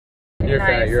You're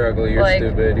fat, you're ugly, you're like,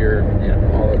 stupid, you're, you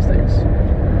know, all those things.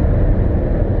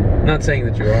 Not saying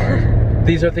that you are.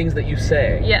 These are things that you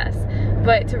say. Yes,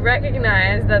 but to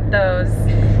recognize that those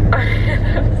are...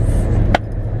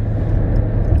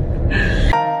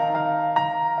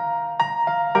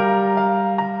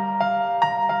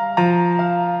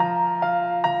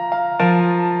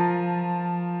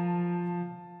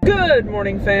 Good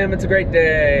morning, fam. It's a great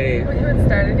day. We haven't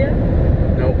started yet?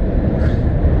 Nope.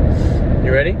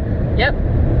 You ready? Yep.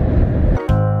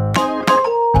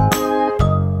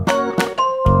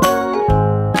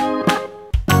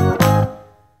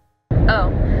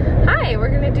 Oh, hi, we're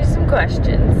gonna do some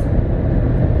questions.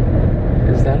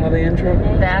 Is that how the intro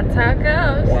goes? That's how it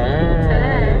goes. Wow.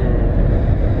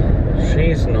 Today.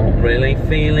 She's not really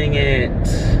feeling it.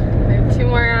 We have 2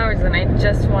 more hours and I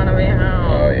just want to be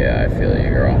home. Oh yeah, I feel you,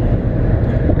 girl.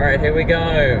 Alright, here we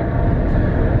go.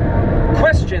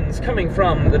 Questions coming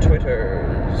from the Twitters.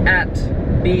 At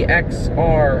BXRXOX.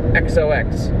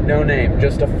 No name,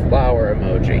 just a flower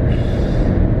emoji.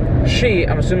 She,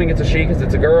 I'm assuming it's a she because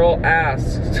it's a girl,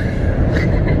 asked.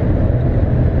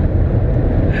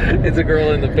 It's a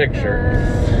girl in the picture.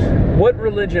 What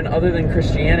religion other than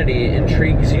Christianity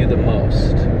intrigues you the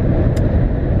most?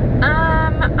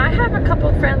 I have a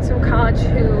couple friends from college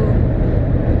who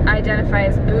identify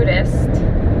as Buddhist,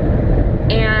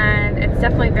 and it's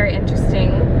definitely very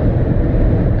interesting.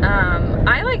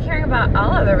 I like hearing about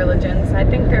all other religions. I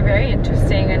think they're very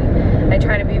interesting, and I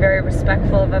try to be very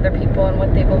respectful of other people and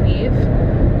what they believe.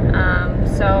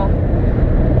 So,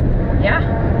 yeah,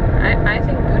 I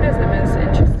think Buddhism is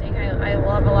interesting. I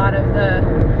love a lot of the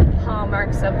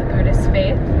hallmarks of the Buddhist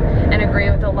faith and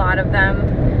agree with a lot of them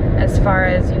as far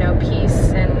as, you know,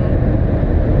 peace and...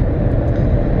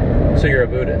 So you're a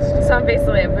Buddhist? So I'm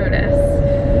basically a Buddhist.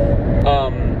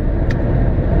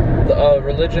 A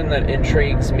religion that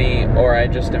intrigues me, or I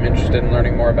just am interested in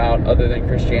learning more about other than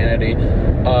Christianity,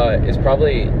 is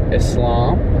probably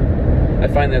Islam. I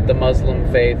find that the Muslim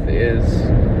faith is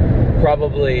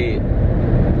probably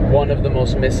one of the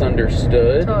most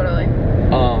misunderstood. Totally.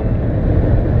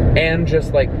 And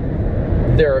just like,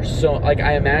 there are so, like,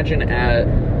 I imagine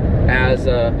as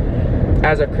a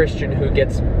Christian who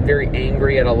gets very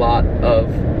angry at a lot of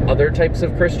other types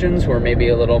of Christians who are maybe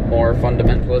a little more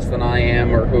fundamentalist than I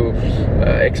am, or who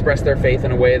express their faith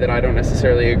in a way that I don't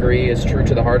necessarily agree is true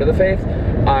to the heart of the faith.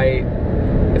 I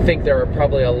think there are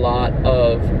probably a lot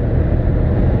of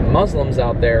Muslims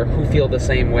out there who feel the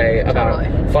same way about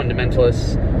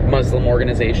fundamentalist Muslim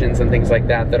organizations and things like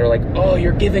that are like, oh,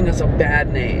 you're giving us a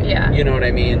bad name. Yeah. You know what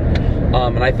I mean?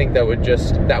 And I think that would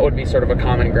be sort of a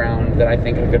common ground that I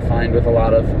think I could find with a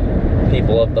lot of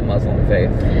people of the Muslim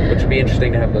faith, which would be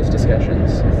interesting to have those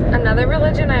discussions. Another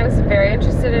religion I was very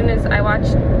interested in is I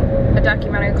watched a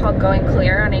documentary called Going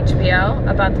Clear on HBO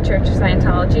about the Church of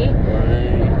Scientology.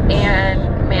 Right.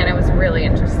 And man, it was really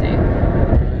interesting.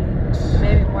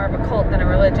 Maybe more of a cult than a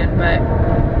religion, but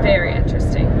very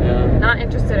interesting. Yeah. Not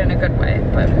interested in a good way,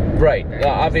 but... Right.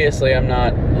 Obviously, I'm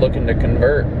not looking to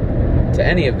convert to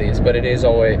any of these, but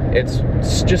it's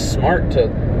just smart to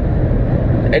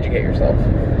educate yourself.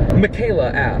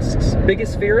 Michaela asks,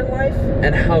 biggest fear in life,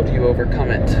 and how do you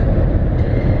overcome it?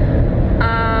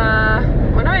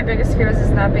 One of my biggest fears is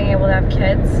not being able to have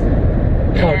kids.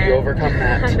 How do you overcome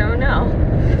that? I don't know.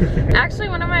 Actually,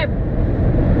 one of my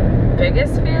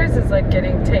biggest fears is like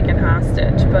getting taken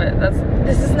hostage, but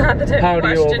this is not the type of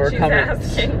question she's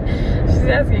asking. She's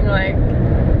asking like,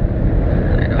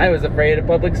 I was afraid of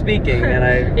public speaking,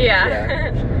 and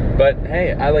yeah. But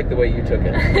hey, I like the way you took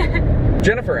it.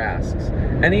 Jennifer asks,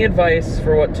 any advice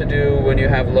for what to do when you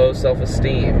have low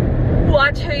self-esteem?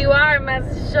 Watch who you are,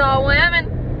 message to all women.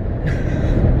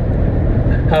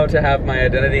 How to have my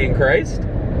identity in Christ?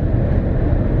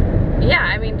 Yeah,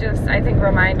 I mean, just, I think,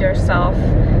 remind yourself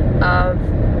of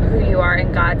who you are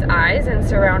in God's eyes, and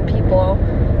surround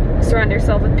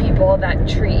yourself with people that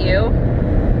treat you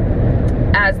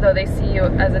as though they see you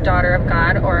as a daughter of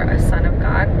God or a son of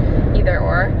God, either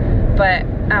or. But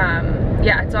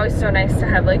yeah, it's always so nice to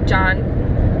have, like Jon,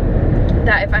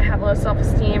 that if I have low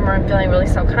self-esteem or I'm feeling really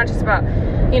self-conscious about,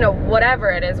 you know, whatever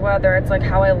it is, whether it's like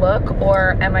how I look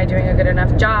or am I doing a good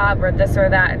enough job or this or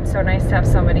that, it's so nice to have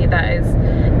somebody that is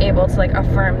able to like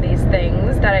affirm these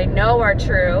things that I know are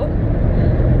true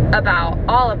about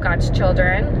all of God's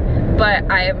children, but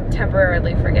I am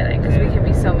temporarily forgetting because we can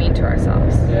be so mean to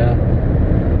ourselves. Yeah.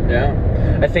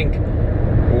 I think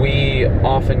we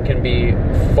often can be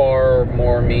far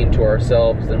more mean to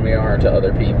ourselves than we are to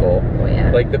other people. Oh,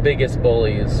 yeah. Like the biggest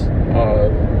bullies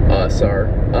are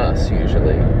us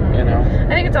usually, you know?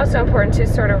 I think it's also important to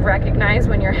sort of recognize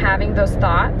when you're having those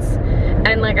thoughts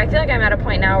And like, I feel like I'm at a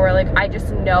point now where like, I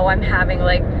just know I'm having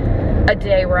like a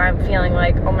day where I'm feeling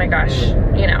like, oh my gosh,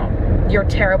 you know, you're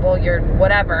terrible, you're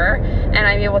whatever. And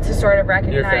I'm able to sort of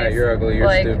recognize. You're fat, you're ugly, you're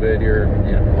like, stupid, you're,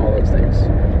 you know, all those things.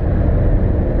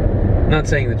 Not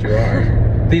saying that you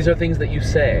are. These are things that you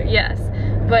say. Yes,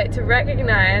 but to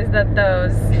recognize that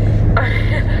those are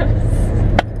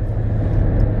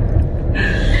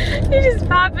you just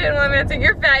pop in while I'm answering,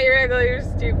 you're fat, you're ugly, you're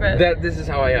stupid. This is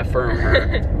how I affirm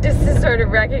her. Just to sort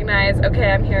of recognize,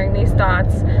 okay, I'm hearing these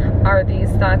thoughts. Are these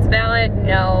thoughts valid?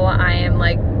 No, I am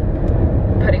like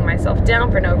putting myself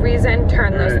down for no reason.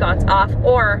 Turn those thoughts off,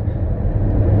 or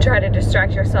try to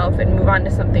distract yourself and move on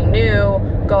to something new.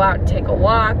 Go out and take a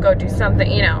walk, go do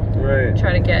something, you know. Right.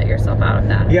 Try to get yourself out of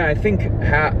that. Yeah, I think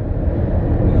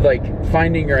like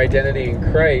finding your identity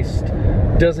in Christ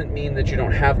doesn't mean that you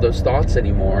don't have those thoughts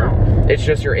anymore. No. It's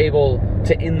just you're able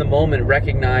to, in the moment,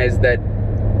 recognize that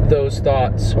those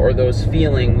thoughts or those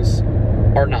feelings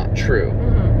are not true.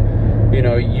 Mm-hmm. You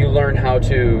know, you learn how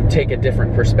to take a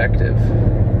different perspective.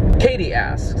 Katie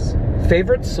asks,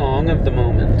 favorite song of the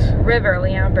moment? River,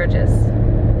 Leon Bridges.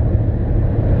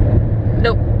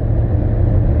 Nope.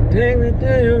 Take me to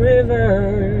the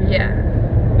river. Yeah.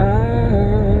 I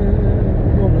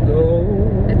wanna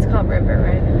go. It's called River,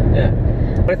 right? Yeah.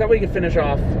 But I thought we could finish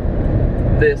off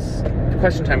this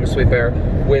question time with Sweet Bear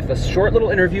with a short little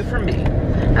interview from me.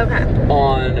 Okay.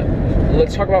 On,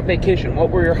 let's talk about vacation. What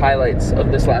were your highlights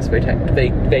of this last vacation?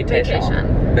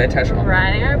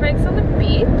 Riding our bikes on the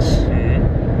beach. Mm-hmm.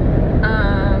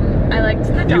 I liked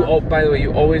the dog. Oh, by the way,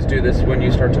 you always do this when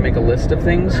you start to make a list of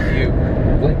things. You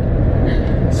like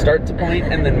start to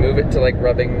point and then move it to like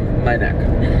rubbing my neck.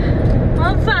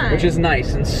 Well, fun. Which is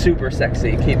nice and super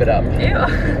sexy. Keep it up.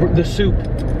 Ew. The soup.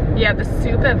 Yeah, the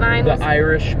soup at Vine was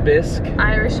Irish bisque.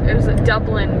 it was a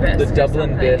Dublin bisque. The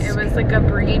Dublin bisque. It was like a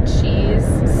brie cheese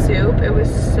soup. It was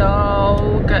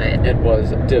so good. It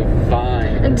was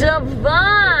divine.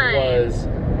 Divine! It was,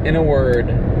 in a word,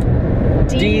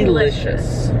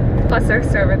 delicious. Plus our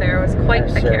server there was quite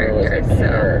a character. Was a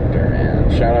character, man.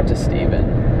 Shout out to Steven.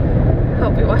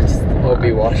 Hope he watches the vlog. Hope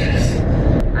he watches.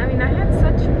 I mean, I had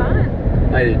such fun.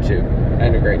 I did too. I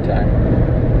had a great time.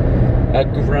 A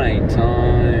great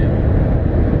time.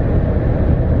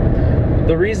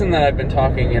 The reason that I've been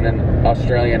talking in an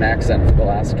Australian accent for the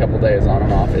last couple days on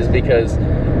and off is because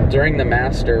during the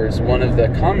Masters, one of the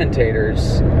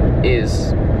commentators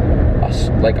is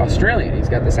like Australian. He's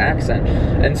got this accent.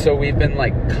 And so we've been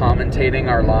like commentating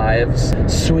our lives.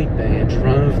 Sweet Bear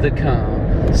drove the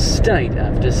car, state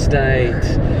after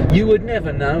state. You would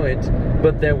never know it,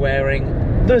 but they're wearing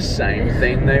the same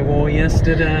thing they wore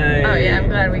yesterday. Oh yeah, I'm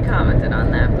glad we commented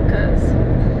on that because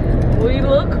we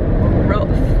look rough.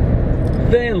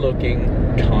 They're looking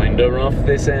kinda rough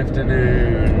this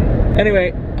afternoon.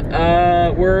 Anyway,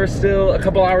 we're still a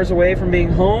couple hours away from being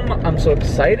home. I'm so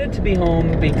excited to be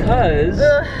home because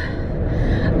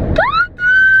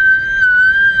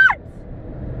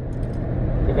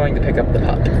we're going to pick up the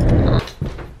pup.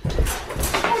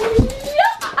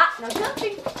 No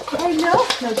jumping. I know,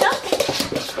 no jumping.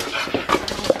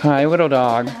 Hi, little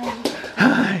dog.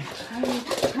 Hi.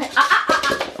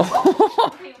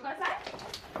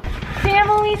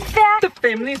 Family's back. The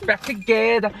family's back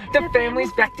together. The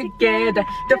family's back together.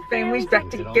 The family's back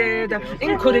together.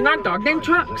 Including our dog named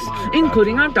Trucks.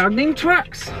 Including our dog named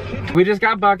Trucks. We just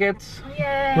got buckets.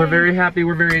 Yay. We're very happy.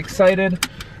 We're very excited.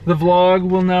 The vlog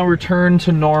will now return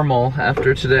to normal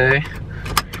after today.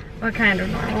 What kind of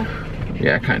normal?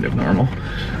 Yeah, kind of normal.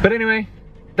 But anyway,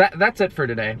 that's it for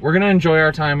today. We're gonna enjoy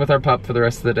our time with our pup for the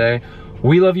rest of the day.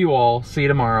 We love you all. See you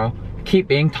tomorrow. Keep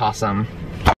being tossum.